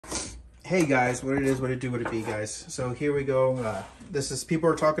Hey guys, what it is, what it do, what it be, guys. So here we go. This is, people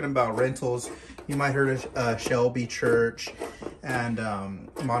are talking about rentals. You might heard of Shelby Church and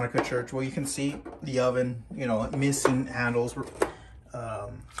Monica Church. Well, you can see the oven, you know, missing handles.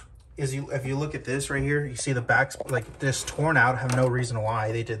 If you look at this right here, you see the backs like this torn out. Have no reason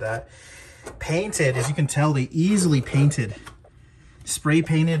why they did that. Painted, as you can tell, they easily painted, spray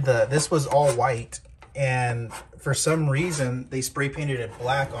painted this was all white, and for some reason they spray painted it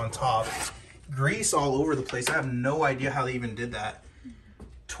black on top. Grease all over the place. I have no idea how they even did that.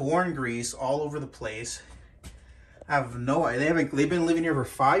 Torn grease all over the place. I have no idea. They've been living here for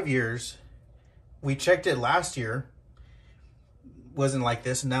 5 years. We checked it last year. Wasn't like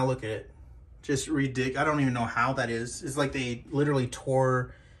this, and now look at it. Just ridiculous. I don't even know how that is. It's like they literally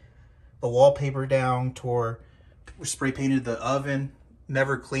tore the wallpaper down, spray painted the oven,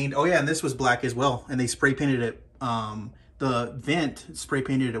 never cleaned. Oh yeah, and this was black as well, and they spray painted it, the vent spray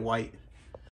painted it white.